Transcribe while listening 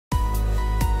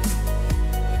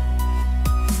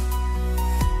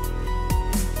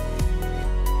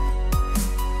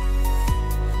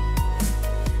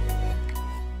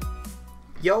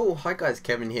Yo, hi guys,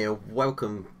 Kevin here.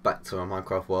 Welcome back to our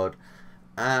Minecraft world.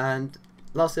 And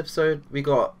last episode we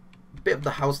got a bit of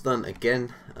the house done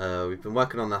again. We've been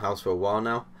working on the house for a while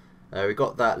now. We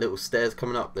got that little stairs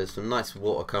coming up. There's some nice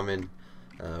water coming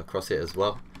across it as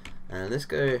well. And let's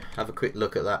go have a quick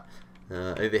look at that.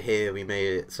 Over here we made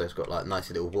it so it's got like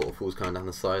nice little waterfalls coming down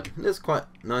the side. It's quite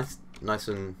nice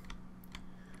and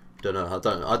I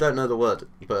don't know the word,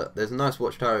 but there's a nice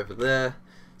watchtower over there.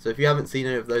 So if you haven't seen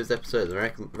any of those episodes,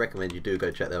 I recommend you do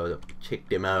go check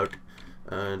them out.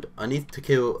 And I need to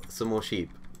kill some more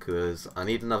sheep because I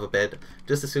need another bed.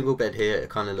 Just a single bed here, it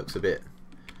kind of looks a bit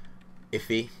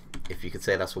iffy, if you could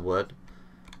say that's a word.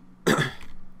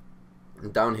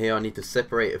 And down here I need to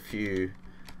separate a few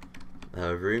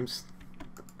rooms.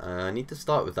 I need to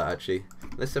start with that actually.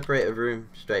 Let's separate a room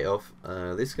straight off.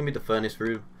 This is going to be the furnace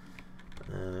room.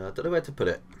 I don't know where to put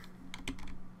it.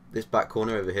 This back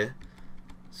corner over here.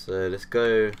 So let's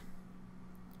go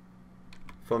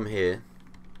from here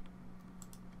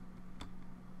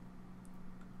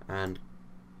and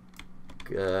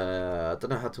I don't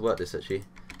know how to work this actually.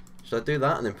 Should I do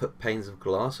that and then put panes of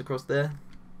glass across there?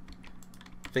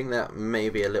 I think that may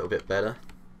be a little bit better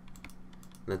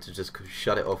than to just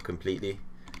shut it off completely.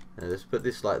 Let's put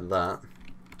this like that,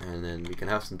 and then we can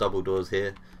have some double doors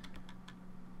here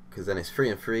because then it's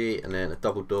 3 and 3 and then a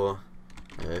double door.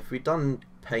 If we've done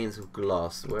panes of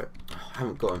glass, I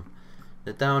haven't got them.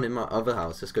 They're down in my other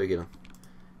house. Let's go get them.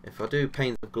 If I do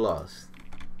panes of glass,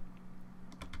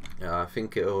 I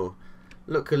think it'll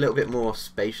look a little bit more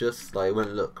spacious. Like it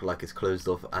won't look like it's closed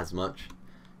off as much,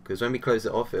 because when we close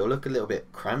it off, it'll look a little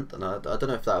bit cramped, and I don't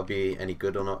know if that'll be any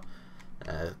good or not.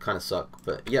 Kind of suck,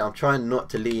 but yeah, I'm trying not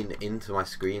to lean into my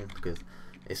screen because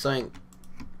it's something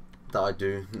that I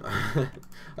do.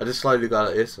 I just slowly go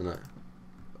like this and like,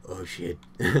 oh shit.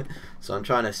 So I'm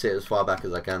trying to sit as far back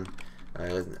as I can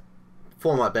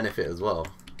for my benefit as well,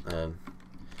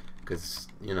 because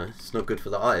you know it's not good for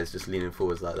the eyes just leaning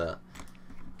forwards like that.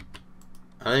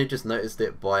 I only just noticed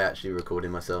it by actually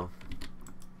recording myself.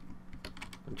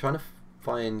 I'm trying to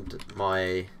find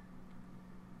my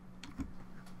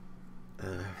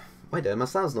wait there, my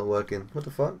sound's not working. What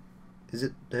the fuck? Is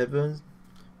it the headphones?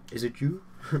 Is it you?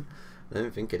 I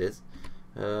don't think it is.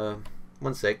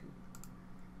 One sec.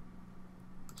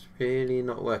 It's really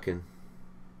not working.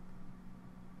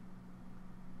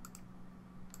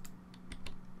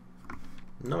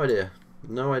 No idea.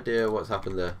 No idea what's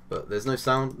happened there. But there's no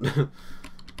sound. Kind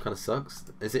of sucks.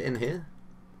 Is it in here?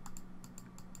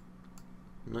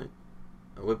 No.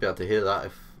 I would be able to hear that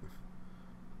if...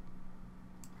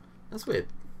 That's weird.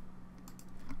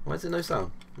 Why is there no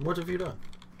sound? What have you done?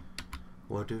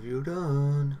 What have you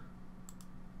done?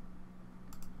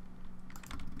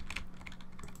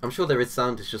 I'm sure there is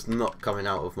sound, it's just not coming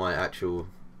out of my actual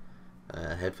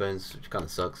headphones, which kind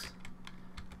of sucks.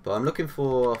 But I'm looking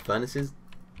for furnaces.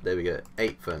 There we go,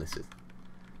 8 furnaces.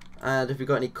 And have you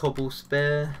got any cobble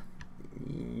spare?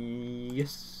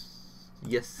 Yes.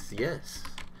 Yes, yes.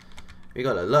 We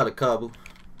got a lot of cobble.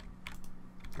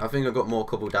 I think I've got more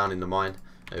cobble down in the mine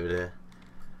over there.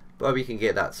 But we can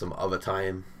get that some other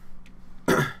time.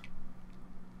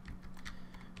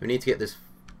 We need to get this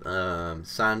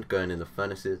sand going in the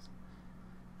furnaces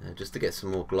just to get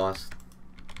some more glass.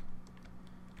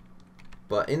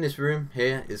 But in this room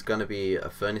here is going to be a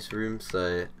furnace room,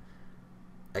 so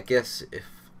I guess if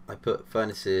I put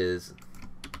furnaces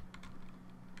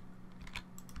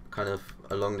kind of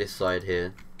along this side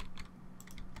here,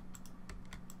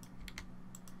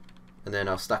 and then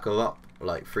I'll stack them up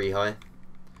like 3 high.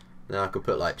 Then I could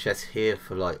put like chests here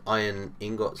for like iron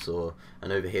ingots,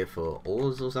 and over here for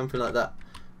ores or something like that.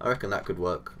 I reckon that could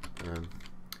work.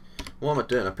 What am I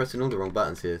doing? I'm pressing all the wrong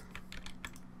buttons here.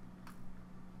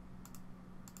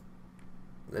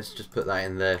 Let's just put that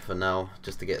in there for now,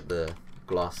 just to get the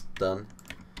glass done.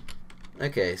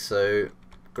 Okay, so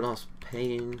glass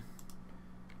pane.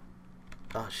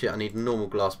 Oh shit! I need normal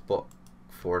glass block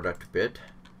for that bed.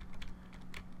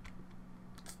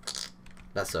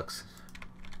 That sucks.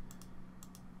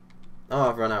 Oh,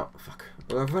 I've run out. Fuck.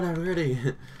 Oh, I've run out already.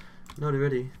 Not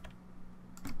already.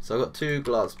 So I've got 2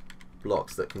 glass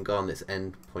blocks that can go on this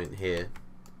end point here.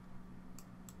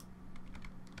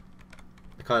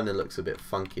 It kind of looks a bit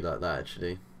funky like that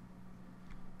actually.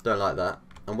 Don't like that.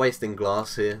 I'm wasting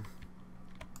glass here.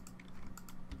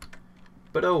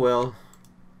 But oh well.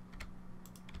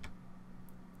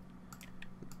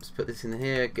 Let's put this in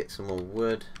here, get some more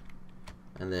wood.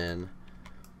 And then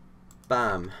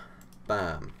bam,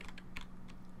 bam,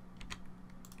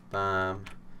 bam,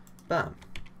 bam.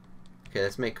 Okay,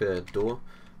 let's make a door.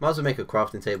 Might as well make a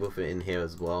crafting table for in here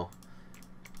as well.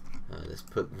 Let's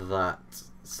put that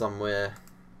somewhere.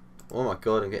 Oh my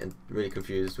god, I'm getting really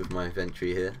confused with my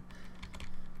inventory here.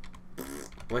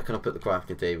 Where can I put the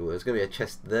crafting table? There's going to be a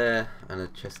chest there and a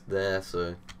chest there,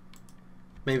 so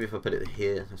maybe if I put it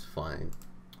here, that's fine.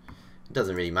 It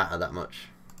doesn't really matter that much.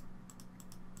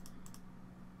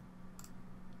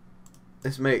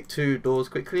 Let's make 2 doors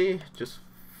quickly, just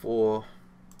for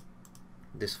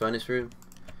this furnace room.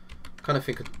 I kind of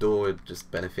think a door would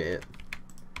just benefit it.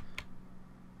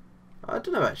 I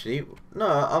don't know actually. No,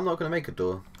 I'm not going to make a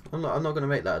door. I'm not going to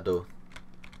make that a door.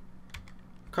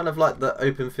 Kind of like the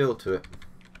open feel to it.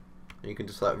 You can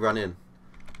just like run in.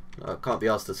 I can't be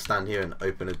asked to stand here and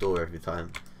open a door every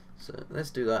time. So let's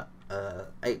do that.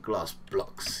 8 glass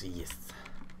blocks, yes.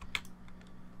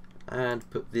 And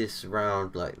put this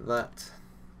round like that.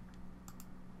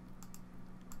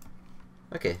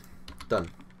 Okay, done.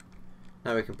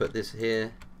 Now we can put this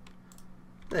here.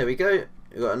 There we go.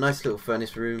 We've got a nice little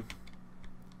furnace room,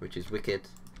 which is wicked.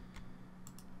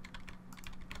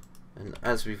 And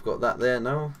as we've got that there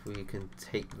now, we can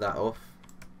take that off.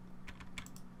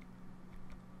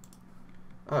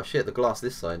 Oh shit, the glass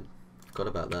this side. Forgot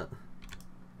about that.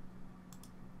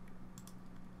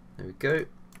 There we go.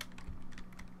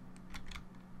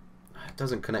 It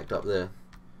doesn't connect up there.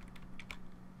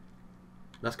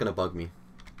 That's gonna bug me.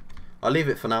 I'll leave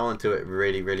it for now until it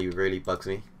really bugs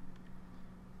me.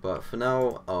 But for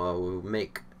now, I will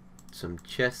make some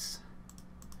chests.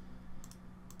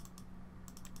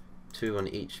 2 on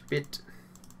each bit.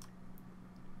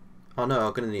 Oh no,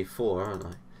 I'm gonna need 4, aren't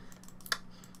I?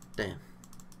 Damn.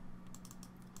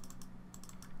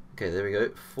 Okay, there we go.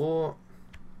 4.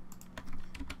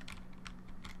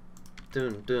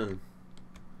 Done.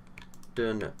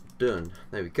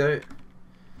 There we go.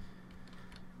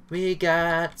 We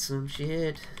got some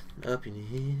shit up in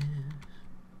here.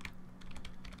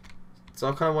 So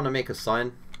I kind of want to make a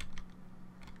sign,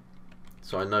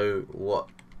 so I know what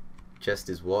chest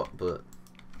is what, but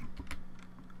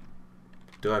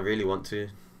do I really want to?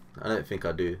 I don't think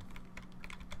I do.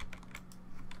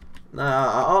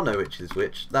 Nah, I'll know which is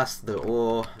which. That's the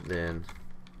ore, then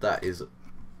that is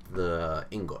the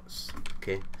ingots.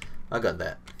 Okay, I got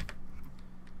that.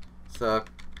 So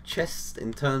chest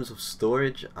in terms of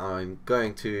storage, I'm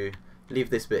going to leave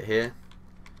this bit here.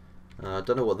 I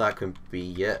don't know what that could be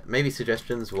yet. Maybe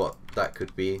suggestions what that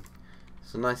could be.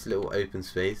 It's a nice little open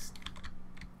space.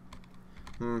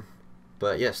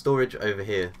 But yeah, storage over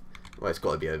here. Well, it's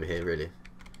got to be over here really.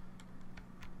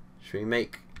 Should we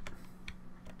make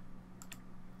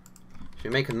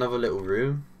another little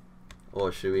room,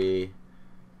 or should we?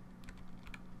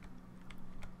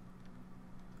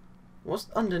 What's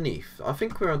underneath? I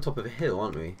think we're on top of a hill,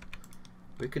 aren't we?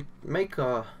 We could make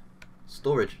our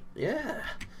storage. Yeah,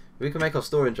 we can make our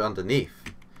storage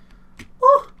underneath.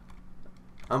 Oh,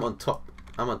 I'm on top.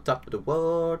 I'm on top of the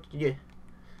world. Yeah.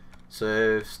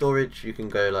 So storage, you can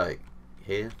go like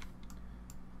here.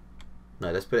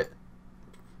 No, let's put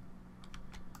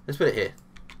it here.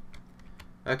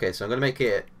 Okay, so I'm gonna make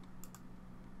it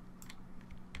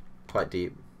quite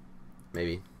deep,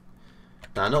 maybe.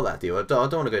 Nah, not that deep. I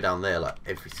don't want to go down there like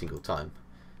every single time.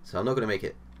 So I'm not gonna make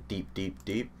it deep,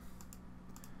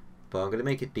 but I'm gonna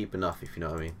make it deep enough, if you know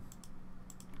what I mean.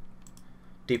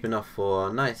 Deep enough for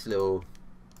a nice little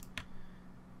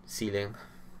ceiling.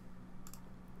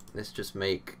 Let's just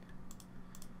make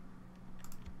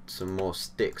some more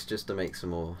sticks just to make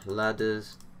some more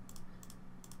ladders.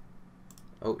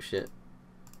 Oh shit.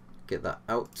 Get that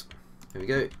out. There we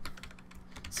go.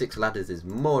 6 ladders is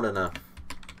more than enough.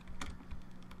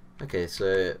 Okay, so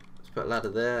let's put a ladder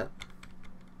there.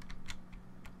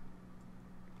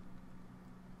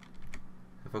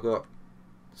 Have I got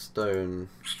stone?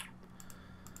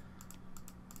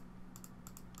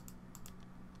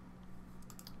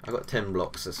 I got 10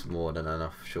 blocks, that's more than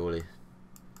enough, surely.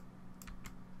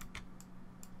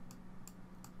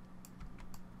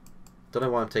 Don't know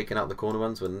why I'm taking out the corner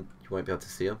ones when you won't be able to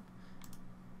see them.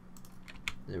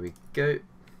 There we go.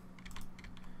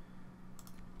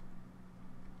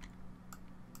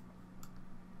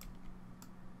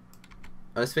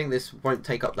 I just think this won't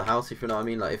take up the house, if you know what I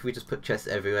mean. Like if we just put chests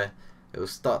everywhere, it will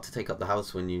start to take up the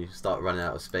house when you start running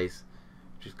out of space,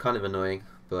 which is kind of annoying,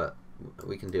 but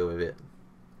we can deal with it.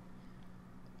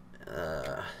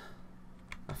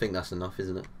 I think that's enough,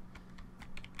 isn't it?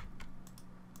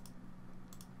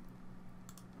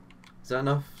 Is that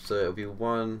enough? So it'll be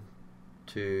 1,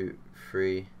 2,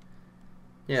 3.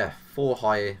 Yeah, 4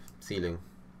 high ceiling.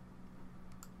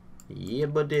 Yeah,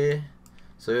 buddy.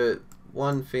 So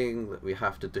one thing that we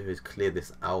have to do is clear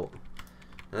this out,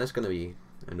 and that's going to be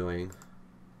annoying.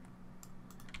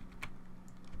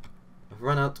 I've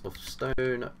run out of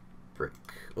stone brick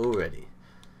already.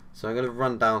 So I'm going to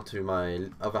run down to my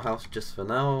other house just for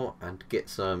now and get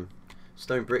some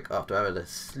stone brick after I had a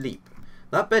sleep.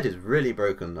 That bed is really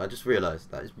broken. I just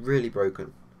realised that is really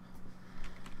broken.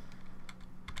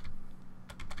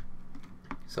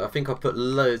 So I think I put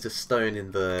loads of stone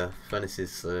in the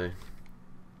furnaces, so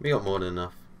we got more than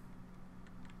enough.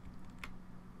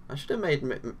 I should have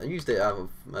used it out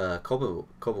of cobble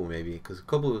maybe, because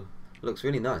cobble looks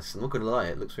really nice. I'm not gonna lie,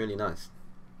 it looks really nice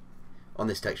on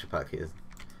this texture pack here.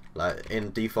 Like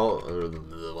in default,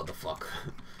 what the fuck?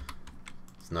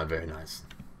 It's not very nice.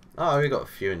 Oh, we got a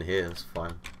few in here. That's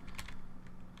fine.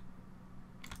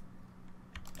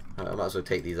 I might as well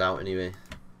take these out anyway.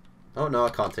 Oh no, I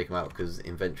can't take them out because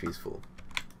inventory's full.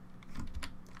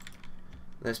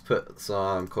 Let's put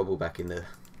some cobble back in there.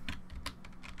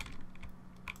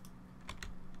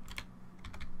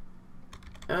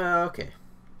 Okay.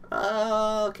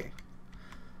 Okay.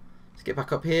 Let's get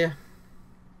back up here.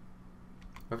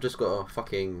 I've just got a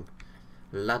fucking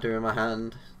ladder in my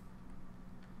hand.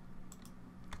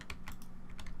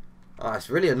 Ah, it's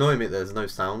really annoying me that there's no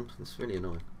sound. It's really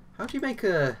annoying. How do you make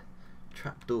a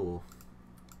trapdoor?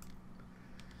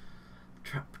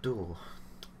 Trapdoor.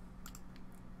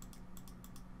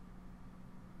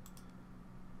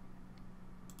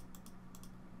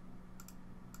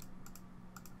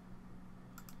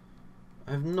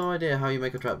 I have no idea how you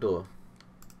make a trapdoor.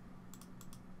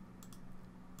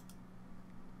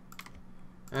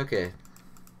 Okay.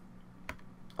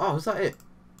 Oh, is that it?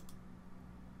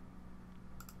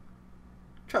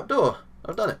 Trapdoor!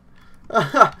 I've done it!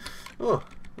 Oh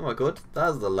my god, that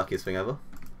was the luckiest thing ever.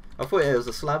 I thought it was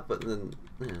a slab, but then,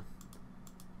 yeah.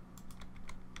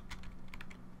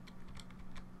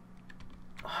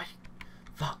 Oh,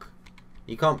 fuck.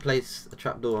 You can't place a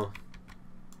trapdoor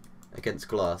against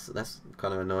glass. That's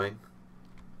kind of annoying.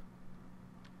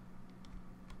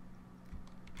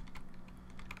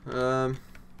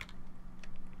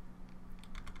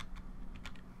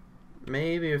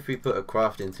 Maybe if we put a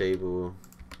crafting table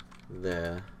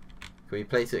there. Can we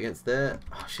place it against there?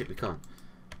 Oh shit, we can't.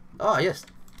 Ah, yes.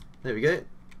 There we go.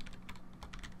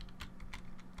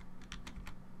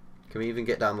 Can we even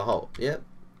get down the hole? Yep.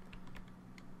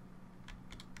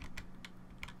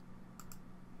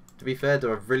 To be fair, do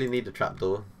I really need a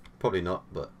trapdoor? Probably not,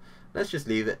 but let's just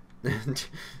leave it. It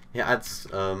adds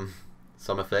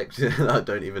some effect. I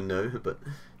don't even know, but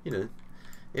you know,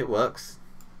 it works.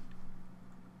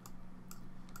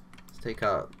 Let's take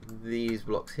out these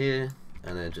blocks here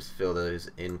and then just fill those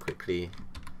in quickly.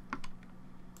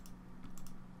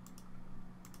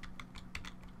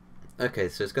 Okay,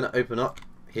 so it's going to open up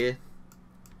here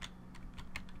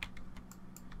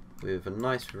with a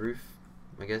nice roof,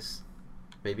 I guess.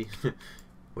 Maybe.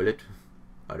 Will it?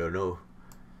 I don't know.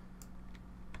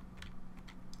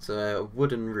 It's a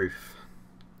wooden roof.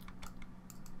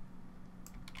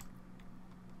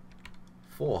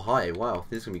 4 high, wow,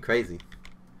 this is going to be crazy.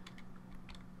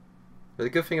 But the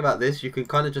good thing about this, you can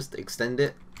kind of just extend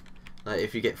it. Like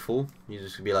if you get full, you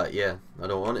just be like, yeah, I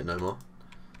don't want it no more.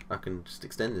 I can just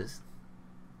extend this.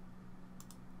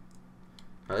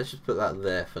 Right, let's just put that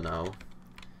there for now.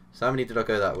 So how many did I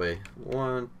go that way?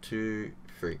 1, 2,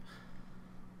 3.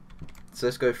 So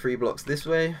let's go 3 blocks this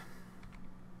way.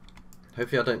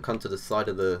 Hopefully I don't come to the side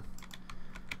of the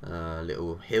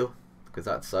little hill, because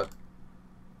that'd suck.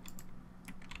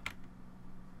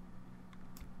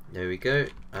 There we go,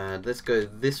 and let's go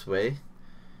this way.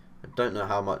 I don't know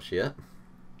how much yet.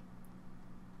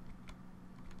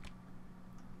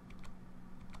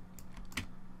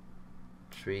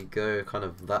 Should we go kind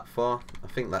of that far? I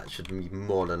think that should be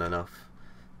more than enough.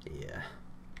 Yeah.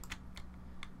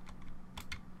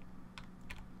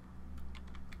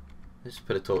 Let's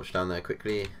put a torch down there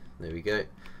quickly. There we go.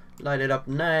 Light it up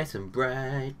nice and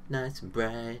bright, nice and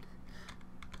bright.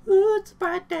 Ooh, it's a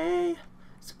bright day.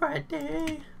 It's a bright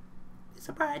day. It's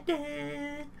a bright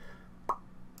day.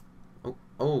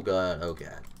 Oh god, oh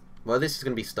god. Well, this is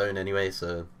going to be stone anyway,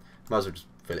 so might as well just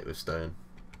fill it with stone.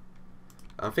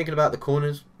 I'm thinking about the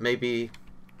corners, maybe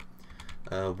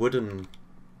wooden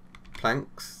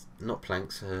planks. Not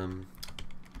planks,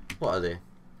 what are they?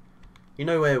 You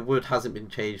know where wood hasn't been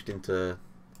changed into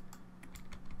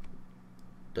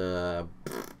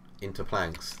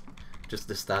planks. Just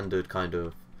the standard kind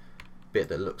of bit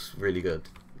that looks really good.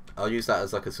 I'll use that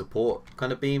as like a support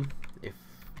kind of beam, if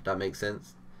that makes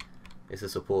sense. It's a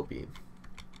support beam.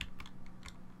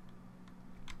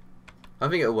 I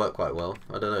think it'll work quite well.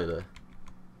 I don't know though.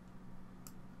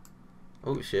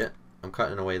 Oh shit, I'm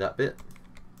cutting away that bit.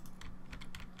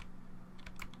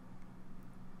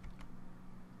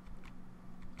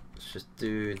 Let's just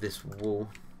do this wall.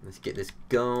 Let's get this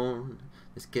going.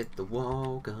 Let's get the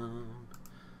wall going.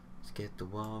 Let's get the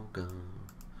wall gone.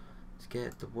 Let's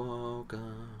get the wall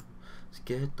gone. Let's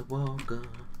get the wall gone.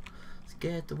 Let's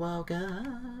get the wall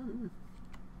gone.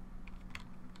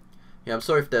 Yeah, I'm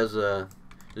sorry if there's a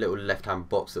little left-hand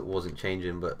box that wasn't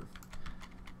changing, but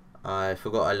I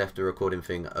forgot I left the recording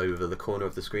thing over the corner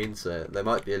of the screen, so there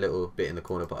might be a little bit in the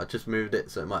corner, but I just moved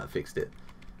it, so it might have fixed it.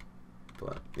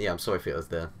 But yeah, I'm sorry if it was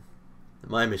there.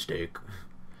 My mistake.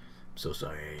 I'm so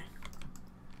sorry.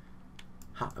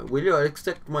 Will you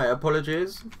accept my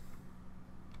apologies?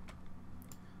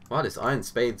 Wow, this iron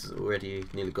spade's already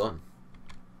nearly gone.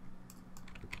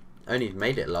 I only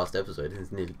made it last episode and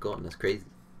it's nearly gone. That's crazy.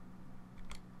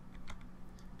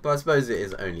 But I suppose it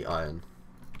is only iron.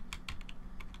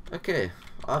 Okay,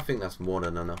 I think that's more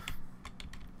than enough.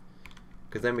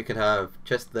 Because then we can have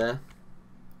chest there.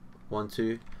 1,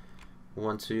 2,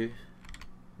 1, 2,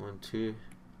 1, 2,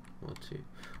 1, 2.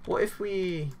 What if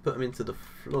we put them into the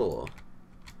floor?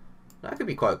 That could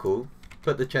be quite cool.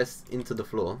 Put the chest into the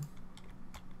floor.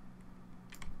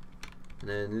 And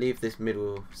then leave this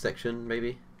middle section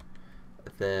maybe.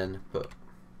 And then put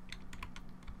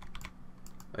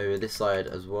over this side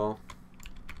as well.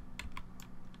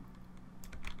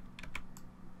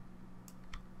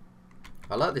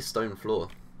 I like this stone floor.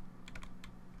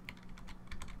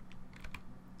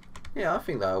 Yeah, I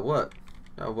think that'll work.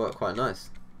 That'll work quite nice.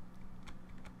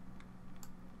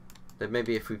 Then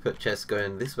maybe if we put chests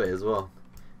going this way as well,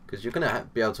 because you're gonna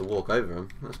be able to walk over them.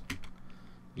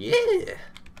 Yeah.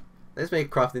 Let's make a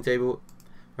crafting table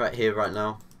right here, right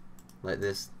now, like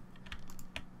this.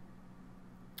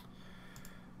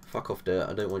 Fuck off, dirt.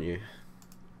 I don't want you.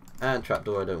 And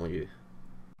trapdoor. I don't want you.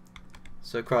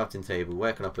 So crafting table.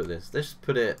 Where can I put this? Let's just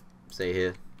put it, say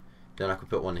here. Then I could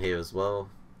put one here as well,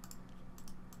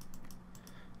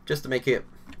 just to make it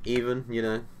even. You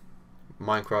know,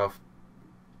 Minecraft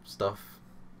stuff.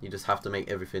 You just have to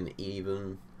make everything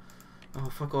even. Oh,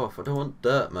 fuck off. I don't want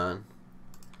dirt, man.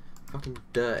 Fucking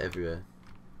dirt everywhere.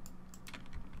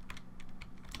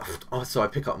 Oh, so I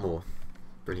pick up more.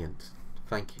 Brilliant.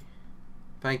 Thank you.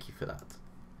 Thank you for that.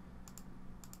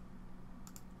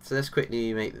 So let's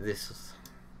quickly make this.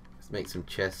 Let's make some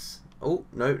chests. Oh,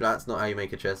 no, that's not how you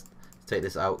make a chest. Let's take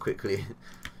this out quickly.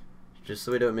 Just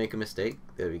so we don't make a mistake.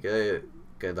 There we go.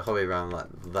 Go the whole way around like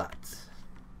that.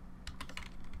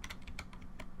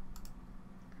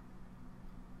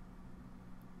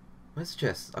 Where's the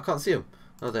chest? I can't see him.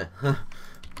 Oh, there.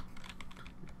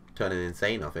 Turning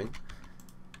insane, I think.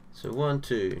 So 1,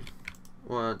 2,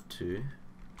 1, 2,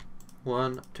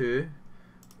 1, 2,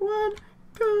 1,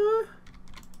 2.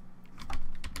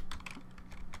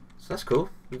 So that's cool.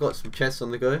 We've got some chests on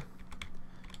the go.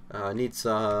 I need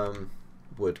some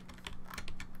wood.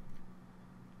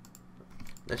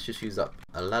 Let's just use up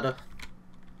a ladder.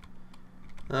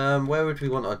 Where would we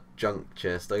want our junk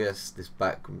chest? I guess this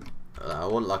back. I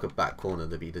want like a back corner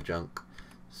to be the junk.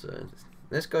 So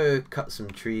let's go cut some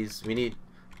trees. We need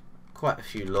quite a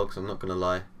few logs, I'm not gonna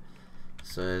lie.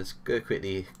 So let's go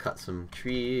quickly cut some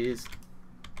trees.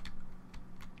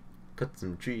 Cut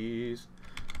some trees.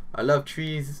 I love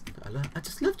trees. I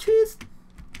just love trees.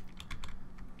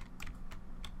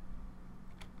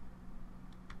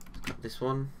 Let's cut this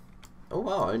one. Oh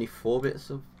wow, only 4 bits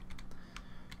of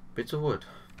wood.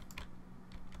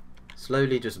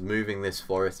 Slowly just moving this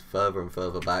forest further and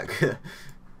further back.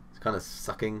 It's kind of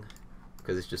sucking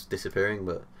because it's just disappearing,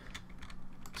 but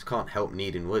just can't help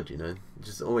needing wood, you know. You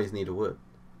just always need a wood.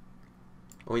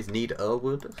 Always need a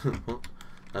wood? What?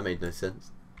 That made no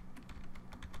sense.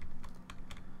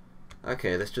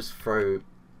 Okay, let's just throw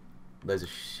loads of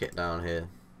shit down here.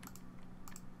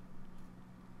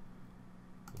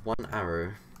 1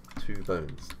 arrow, 2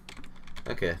 bones.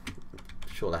 Okay,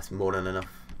 sure that's more than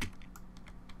enough.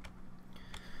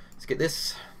 Let's get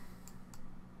this.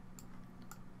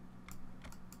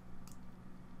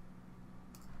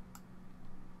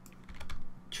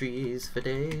 Trees for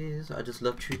days. I just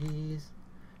love trees.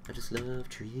 I just love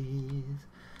trees.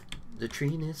 The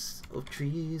treeness of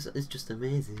trees is just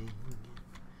amazing.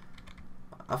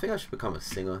 I think I should become a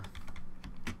singer.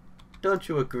 Don't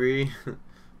you agree?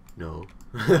 No.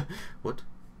 What?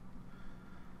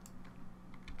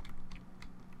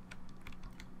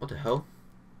 What the hell?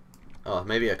 Oh,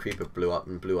 maybe a creeper blew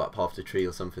up half the tree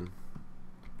or something.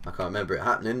 I can't remember it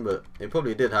happening, but it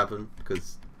probably did happen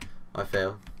because I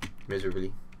fail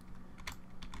miserably.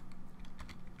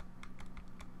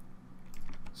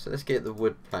 So let's get the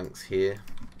wood planks here.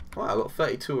 Wow, I got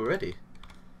 32 already.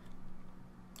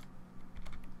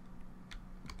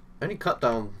 Only cut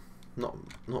down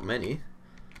not many,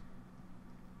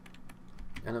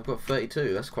 and I've got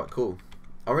 32. That's quite cool.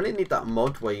 I really need that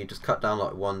mod where you just cut down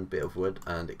like 1 bit of wood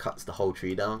and it cuts the whole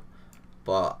tree down.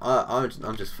 But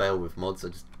I'm just fail with mods. I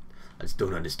just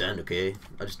don't understand. Okay,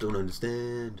 I just don't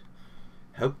understand.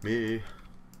 Help me.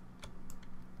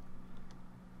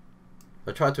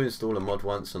 I tried to install a mod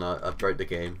once and I broke the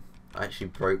game. I actually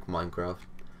broke Minecraft.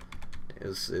 It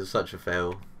was such a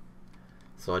fail.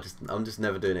 So I'm just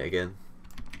never doing it again.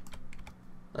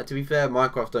 Like, to be fair,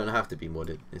 Minecraft don't have to be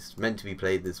modded. It's meant to be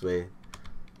played this way.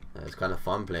 It's kind of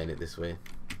fun playing it this way.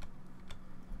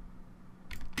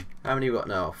 How many you got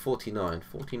now? 49.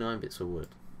 49 bits of wood.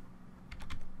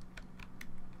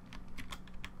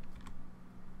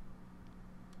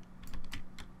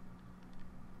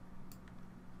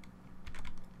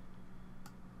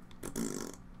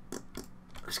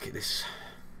 Let's get this.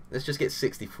 Let's just get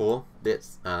 64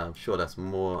 bits. I'm sure that's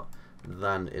more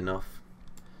than enough.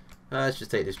 Let's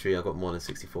just take this tree. I've got more than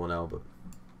 64 now, but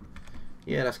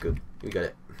yeah, that's good. We got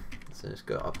it. So let's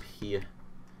go up here.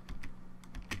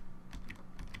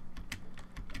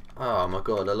 Oh my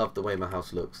god, I love the way my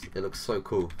house looks. It looks so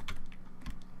cool.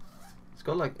 It's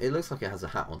got like, it looks like it has a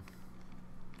hat on.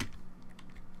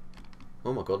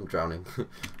 Oh my god, I'm drowning.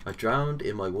 I drowned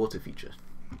in my water feature.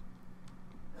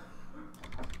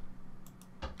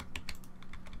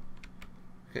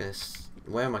 Okay,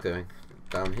 where am I going?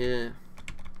 Down here.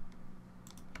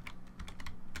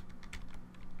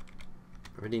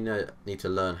 I really need to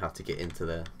learn how to get into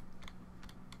there.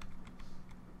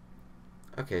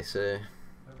 Okay, so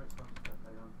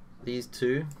these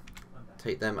two,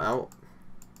 take them out.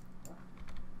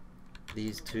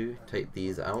 These two, take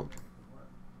these out.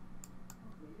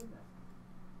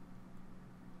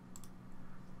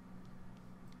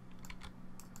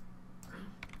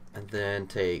 And then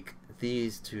take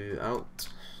these two out.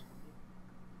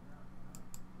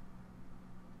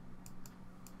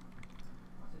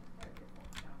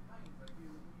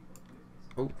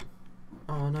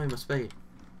 Oh no, my spade.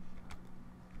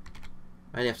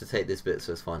 I only have to take this bit,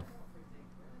 so it's fine.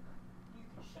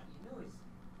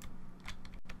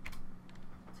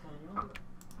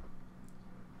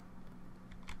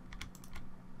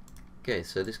 Okay,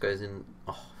 so this goes in.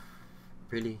 Oh,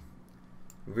 really?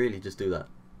 Really, just do that.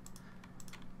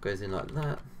 Goes in like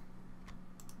that.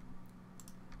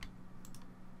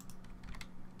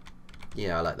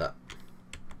 Yeah, I like that.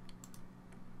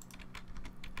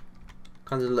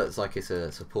 Kind of looks like it's a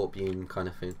support beam kind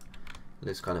of thing. It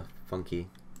looks kind of funky,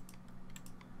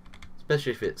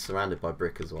 especially if it's surrounded by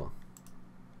brick as well.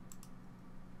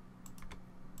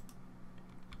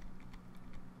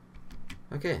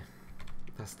 Okay,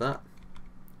 that's that.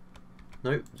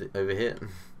 Nope, over here.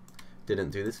 Didn't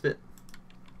do this bit.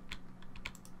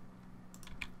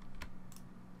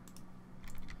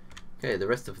 Okay, the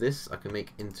rest of this I can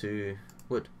make into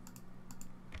wood.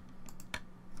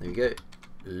 There we go.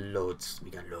 Loads. We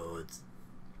got loads.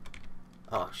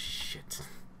 Oh shit.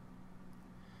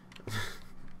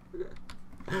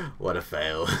 What a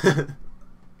fail.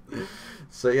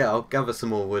 So yeah, I'll gather some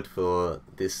more wood for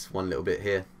this one little bit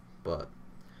here. But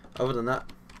other than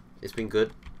that, it's been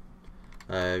good.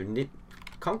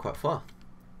 Come quite far.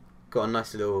 Got a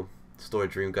nice little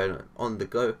storage room going on the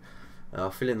go.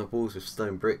 I'll fill in the walls with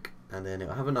stone brick, and then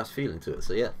it'll have a nice feeling to it.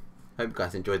 So yeah, hope you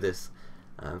guys enjoyed this.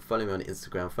 Follow me on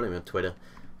Instagram, follow me on Twitter,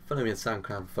 follow me on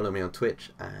SoundCloud, follow me on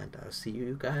Twitch, and I'll see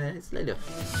you guys later.